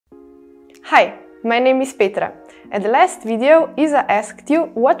Hi, my name is Petra. At the last video, Isa asked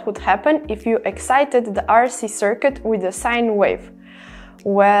you what would happen if you excited the RC circuit with a sine wave.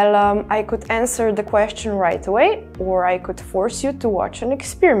 Well, I could answer the question right away, or I could force you to watch an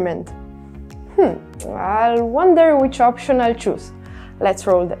experiment. I'll wonder which option I'll choose. Let's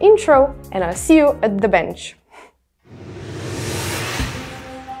roll the intro, and I'll see you at the bench.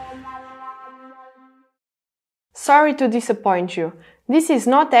 Sorry to disappoint you. This is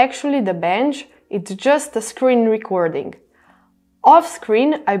not actually the bench, it's just a screen recording. Off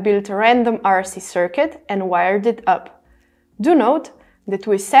screen, I built a random RC circuit and wired it up. Do note that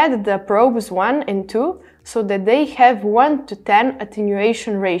we set the probes 1 and 2 so that they have 1 to 10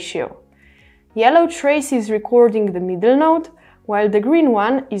 attenuation ratio. Yellow trace is recording the middle node, while the green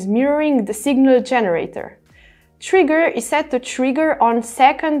one is mirroring the signal generator. Trigger is set to trigger on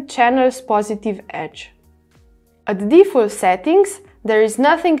second channel's positive edge. At the default settings, there is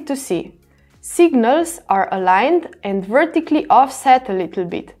nothing to see. Signals are aligned and vertically offset a little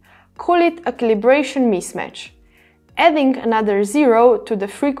bit. Call it a calibration mismatch. Adding another 0 to the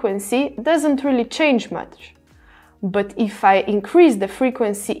frequency doesn't really change much. But if I increase the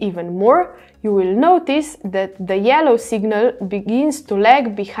frequency even more, you will notice that the yellow signal begins to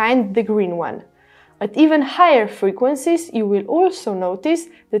lag behind the green one. At even higher frequencies, you will also notice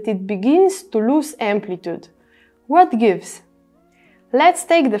that it begins to lose amplitude. What gives? Let's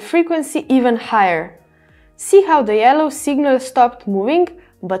take the frequency even higher. See how the yellow signal stopped moving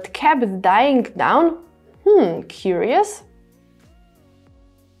but kept dying down? Curious?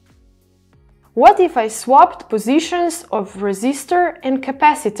 What if I swapped positions of resistor and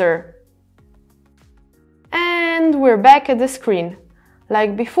capacitor? And we're back at the screen.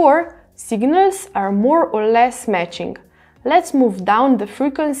 Like before, signals are more or less matching. Let's move down the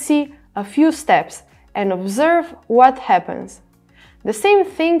frequency a few steps and observe what happens. The same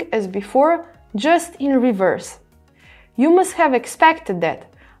thing as before, just in reverse. You must have expected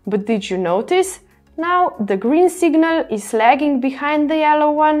that, but did you notice? Now the green signal is lagging behind the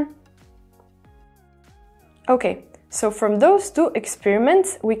yellow one. Okay, so from those two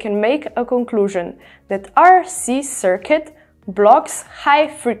experiments we can make a conclusion that RC circuit blocks high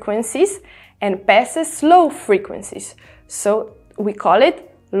frequencies and passes low frequencies. So we call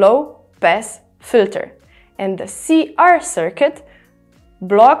it low pass filter. And the CR circuit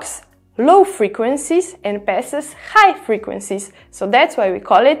blocks low frequencies and passes high frequencies. So that's why we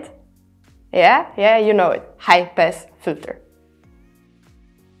call it, you know it, high pass filter.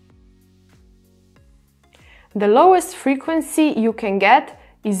 The lowest frequency you can get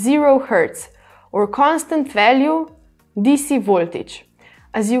is 0 Hz or constant value DC voltage.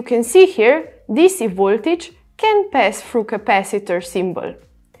 As you can see here, DC voltage can pass through capacitor symbol.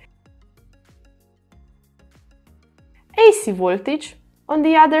 AC voltage, on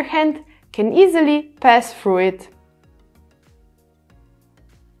the other hand, can easily pass through it.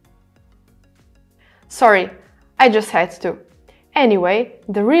 Sorry, I just had to. Anyway,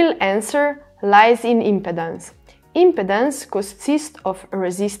 the real answer lies in impedance. Impedance consists of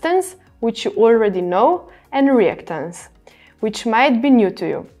resistance, which you already know, and reactance, which might be new to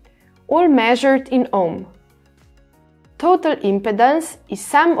you, all measured in ohm. Total impedance is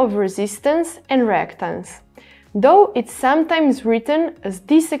sum of resistance and reactance, though it's sometimes written as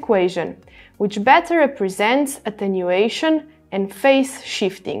this equation, which better represents attenuation and phase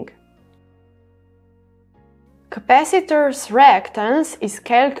shifting. Capacitor's reactance is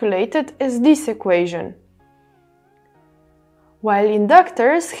calculated as this equation, while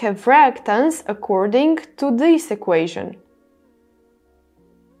inductors have reactance according to this equation.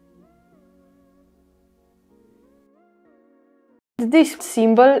 This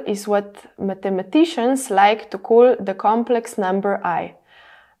symbol is what mathematicians like to call the complex number I.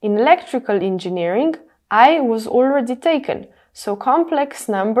 In electrical engineering, I was already taken, so complex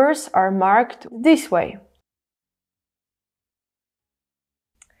numbers are marked this way.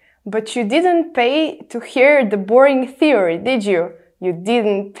 But you didn't pay to hear the boring theory, did you? You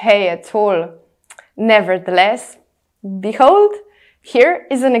didn't pay at all. Nevertheless, behold, here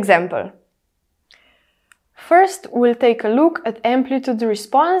is an example. First, we'll take a look at amplitude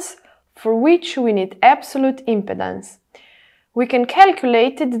response, for which we need absolute impedance. We can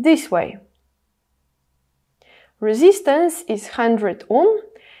calculate it this way. Resistance is 100 ohm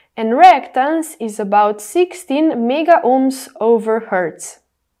and reactance is about 16 mega ohms over Hertz.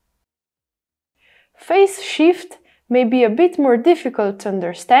 Phase shift may be a bit more difficult to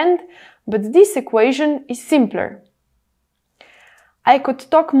understand, but this equation is simpler. I could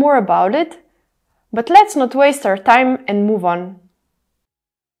talk more about it, but let's not waste our time and move on.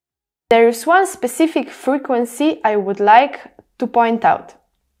 There is one specific frequency I would like to point out.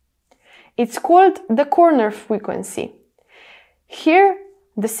 It's called the corner frequency. Here,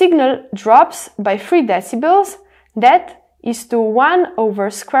 the signal drops by 3 decibels, that is to 1 over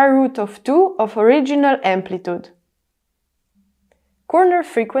square root of 2 of original amplitude. Corner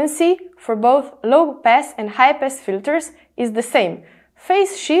frequency for both low-pass and high-pass filters is the same.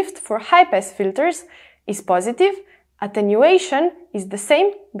 Phase shift for high-pass filters is positive, attenuation is the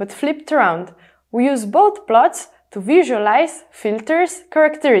same but flipped around. We use both plots to visualize filters'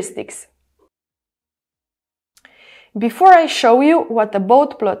 characteristics. Before I show you what a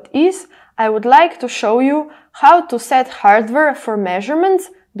both plot is, I would like to show you how to set hardware for measurements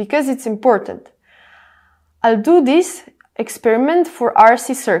because it's important. I'll do this experiment for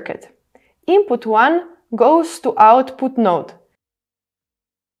RC circuit. Input 1 goes to output node.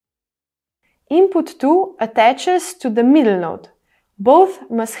 Input 2 attaches to the middle node. Both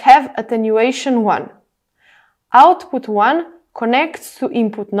must have attenuation 1. Output 1 connects to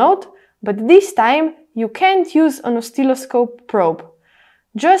input node, but this time you can't use an oscilloscope probe.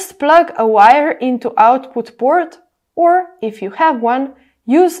 Just plug a wire into output port, or if you have one,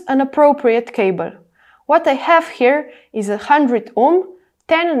 use an appropriate cable. What I have here is a 100 ohm,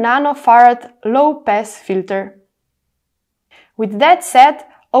 10 nanofarad low-pass filter. With that said,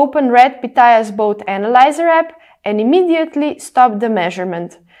 open Red Pitaya's both analyzer app and immediately stop the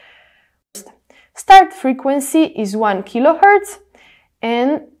measurement. Start frequency is 1 kHz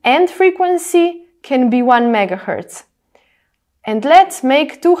and end frequency can be 1 MHz. And let's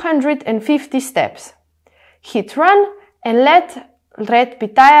make 250 steps. Hit run and let Red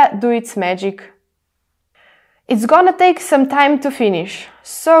Pitaya do its magic. It's gonna take some time to finish,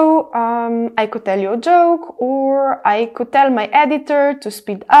 so I could tell you a joke or I could tell my editor to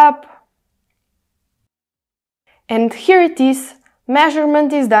speed up. And here it is,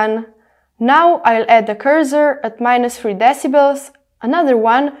 measurement is done. Now I'll add a cursor at -3 decibels, another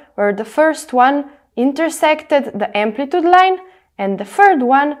one where the first one intersected the amplitude line and the third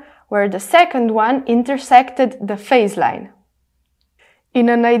one where the second one intersected the phase line. In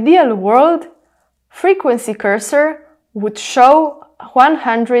an ideal world, frequency cursor would show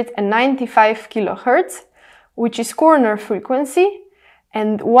 195 kHz, which is corner frequency,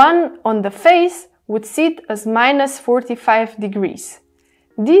 and one on the phase would sit as -45 degrees.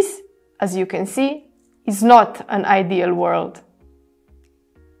 This, as you can see, is not an ideal world.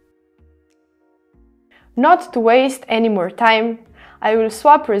 Not to waste any more time, I will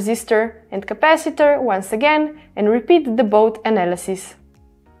swap resistor and capacitor once again and repeat the both analysis.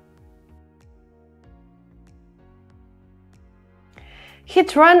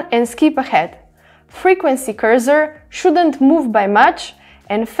 Hit run and skip ahead. Frequency cursor shouldn't move by much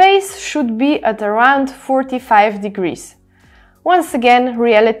and phase should be at around 45 degrees. Once again,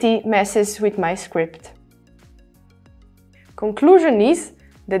 reality messes with my script. Conclusion is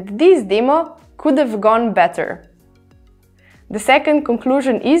that this demo could have gone better. The second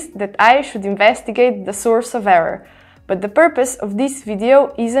conclusion is that I should investigate the source of error, but the purpose of this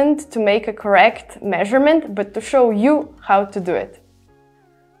video isn't to make a correct measurement, but to show you how to do it.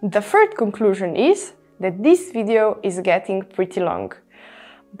 The third conclusion is that this video is getting pretty long,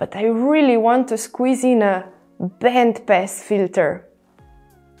 but I really want to squeeze in a bandpass filter.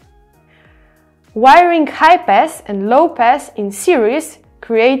 Wiring high pass and low pass in series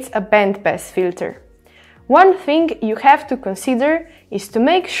creates a bandpass filter. One thing you have to consider is to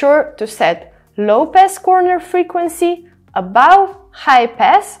make sure to set low pass corner frequency above high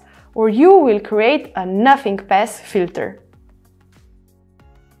pass, or you will create a nothing pass filter.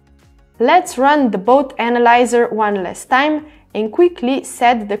 Let's run the both analyzer one last time and quickly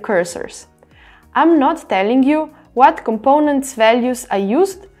set the cursors. I'm not telling you what components values I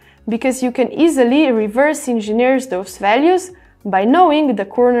used, because you can easily reverse engineer those values by knowing the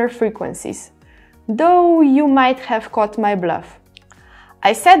corner frequencies, though you might have caught my bluff.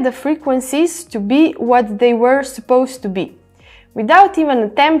 I set the frequencies to be what they were supposed to be, without even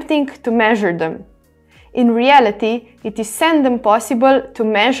attempting to measure them. In reality, it is seldom possible to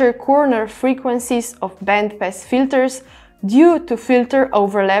measure corner frequencies of bandpass filters due to filter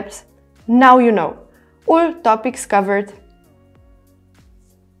overlaps. Now you know. All topics covered.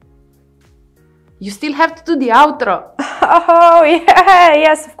 You still have to do the outro. Oh, yeah,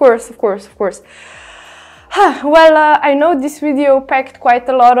 yes, of course. Well, I know this video packed quite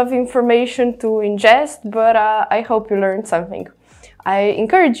a lot of information to ingest, but I hope you learned something. I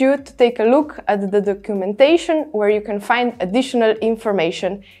encourage you to take a look at the documentation where you can find additional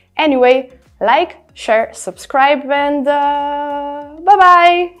information. Anyway, like, share, subscribe, and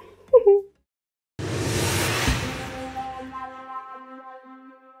bye-bye!